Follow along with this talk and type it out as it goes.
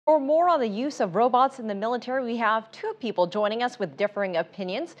For more on the use of robots in the military, we have two people joining us with differing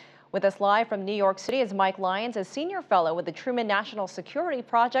opinions. With us live from New York City is Mike Lyons, a senior fellow with the Truman National Security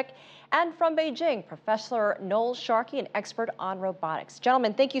Project, and from Beijing, Professor Noel Sharkey, an expert on robotics.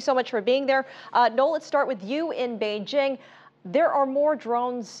 Gentlemen, thank you so much for being there. Noel, let's start with you in Beijing. There are more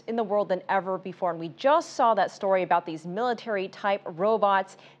drones in the world than ever before, and we just saw that story about these military-type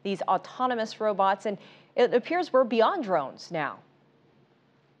robots, these autonomous robots, and it appears we're beyond drones now.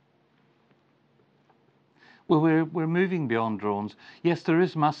 Well, we're moving beyond drones. Yes, there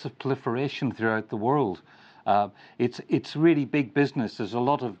is massive proliferation throughout the world. It's really big business. There's a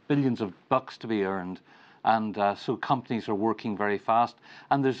lot of billions of bucks to be earned, and so companies are working very fast.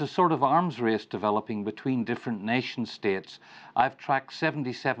 And there's a sort of arms race developing between different nation states. I've tracked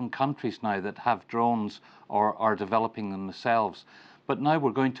 77 countries now that have drones or are developing them themselves. But now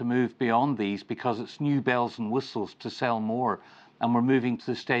we're going to move beyond these because it's new bells and whistles to sell more. And we're moving to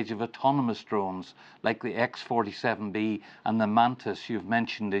the stage of autonomous drones like the X-47B and the Mantis you've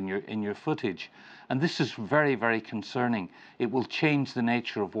mentioned in your footage. And this is very, very concerning. It will change the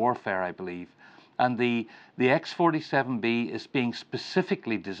nature of warfare, I believe. And the X-47B is being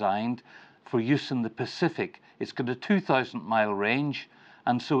specifically designed for use in the Pacific. It's got a 2,000-mile range,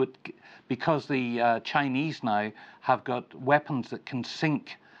 and so because the Chinese now have got weapons that can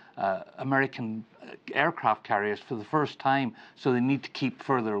sink American aircraft carriers for the first time, so they need to keep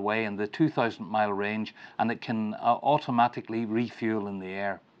further away in the 2,000-mile range, and it can automatically refuel in the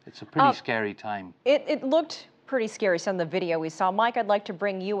air. It's a pretty scary time. It looked pretty scary, some of the video we saw. Mike, I'd like to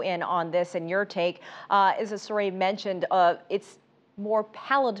bring you in on this and your take. As the story mentioned, it's more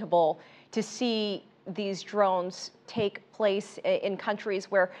palatable to see these drones take place in countries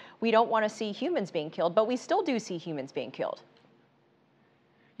where we don't want to see humans being killed, but we still do see humans being killed.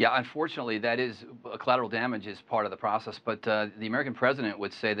 Yeah, unfortunately, that is collateral damage is part of the process. But the American president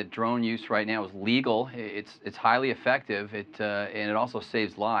would say that drone use right now is legal. It's highly effective. And it also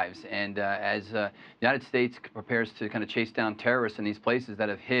saves lives. And as the United States prepares to kind of chase down terrorists in these places that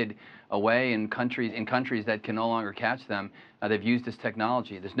have hid away in countries that can no longer catch them, they've used this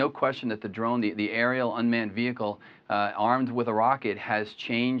technology. There's no question that the drone, the aerial unmanned vehicle armed with a rocket, has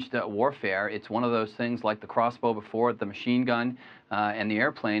changed warfare. It's one of those things like the crossbow before, the machine gun, and the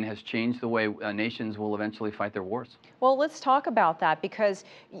airplane has changed the way nations will eventually fight their wars. Well, let's talk about that because,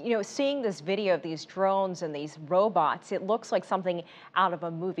 you know, seeing this video of these drones and these robots, it looks like something out of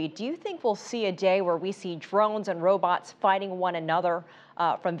a movie. Do you think we'll see a day where we see drones and robots fighting one another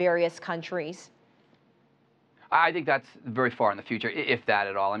from various countries? I think that's very far in the future, if that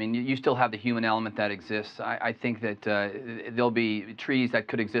at all. I mean, you still have the human element that exists. I think that there'll be treaties that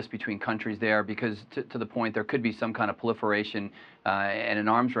could exist between countries there because, to the point, there could be some kind of proliferation and an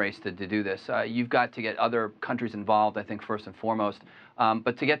arms race to do this. You've got to get other countries involved, I think, first and foremost.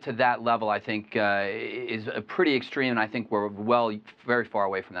 But to get to that level, I think, is pretty extreme, and I think we're very far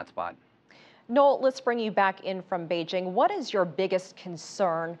away from that spot. Noel, let's bring you back in from Beijing. What is your biggest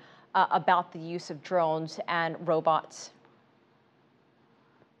concern about the use of drones and robots?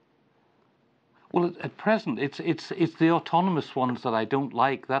 Well, at present, it's the autonomous ones that I don't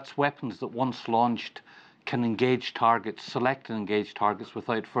like. That's weapons that once launched can engage targets, select and engage targets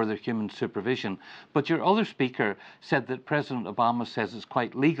without further human supervision. But your other speaker said that President Obama says it's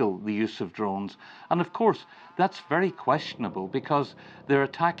quite legal, the use of drones. And of course, that's very questionable because they're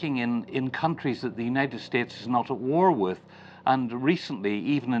attacking in countries that the United States is not at war with. And recently,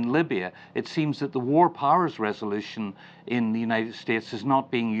 even in Libya, it seems that the War Powers Resolution in the United States is not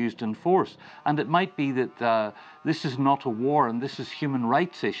being used in force. And it might be that this is not a war and this is human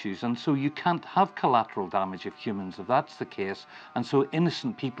rights issues. And so you can't have collateral damage of humans if that's the case. And so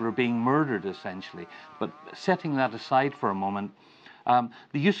innocent people are being murdered, essentially. But setting that aside for a moment,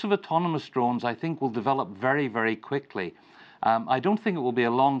 the use of autonomous drones, I think, will develop very, very quickly. I don't think it will be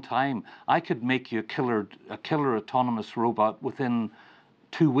a long time. I could make you a killer autonomous robot within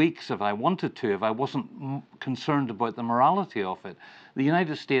 2 weeks if I wanted to, if I wasn't concerned about the morality of it. The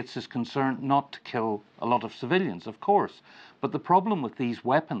United States is concerned not to kill a lot of civilians, of course. But the problem with these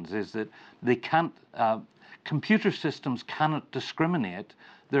weapons is that they can't, computer systems cannot discriminate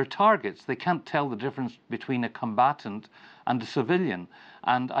their targets. They can't tell the difference between a combatant and a civilian.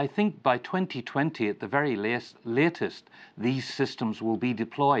 And I think by 2020, at the very latest, these systems will be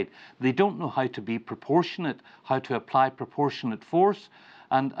deployed. They don't know how to be proportionate, how to apply proportionate force.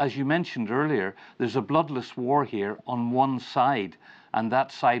 And as you mentioned earlier, there's a bloodless war here on one side. and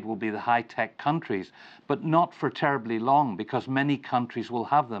that side will be the high-tech countries, but not for terribly long, because many countries will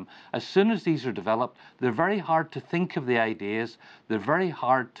have them. As soon as these are developed, they're very hard to think of the ideas, they're very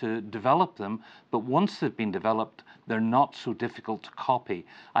hard to develop them, but once they've been developed, they're not so difficult to copy.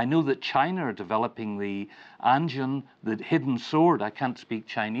 I know that China are developing the Anjun, the hidden sword. I can't speak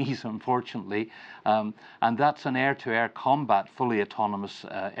Chinese, unfortunately, and that's an air-to-air combat, fully autonomous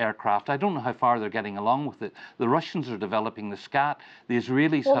aircraft. I don't know how far they're getting along with it. The Russians are developing the Scat. The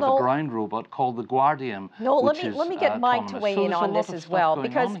Israelis have a ground robot called the Guardian, which is let me get Mike to weigh in on this as well,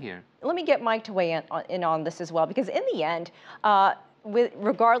 because let me get Mike to weigh in on this as well, because in the end,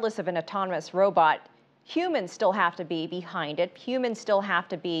 regardless of an autonomous robot, humans still have to be behind it. Humans still have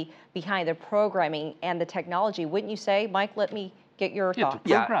to be behind the programming and the technology, wouldn't you say? Mike, let me get your thoughts.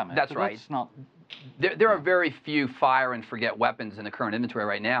 Yeah, that's right. There are very few fire and forget weapons in the current inventory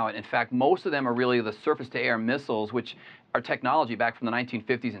right now. And in fact, most of them are really the surface-to-air missiles, which are technology back from the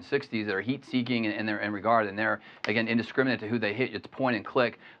 1950s and 60s that are heat-seeking in regard, and they're, again, indiscriminate to who they hit. It's point and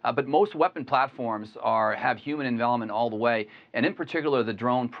click. But most weapon platforms have human involvement all the way, and in particular, the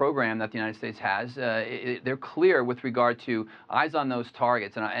drone program that the United States has, they're clear with regard to eyes on those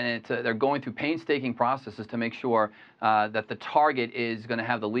targets, and they're going through painstaking processes to make sure that the target is going to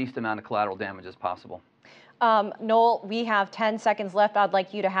have the least amount of collateral damage as possible. Noel, we have 10 seconds left. I'd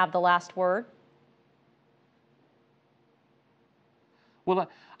like you to have the last word. Well,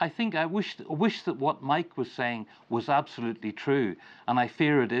 I wish that what Mike was saying was absolutely true, and I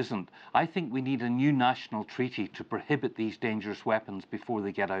fear it isn't. I think we need a new national treaty to prohibit these dangerous weapons before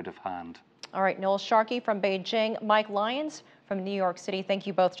they get out of hand. All right, Noel Sharkey from Beijing, Mike Lyons from New York City. Thank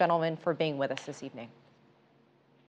you both, gentlemen, for being with us this evening.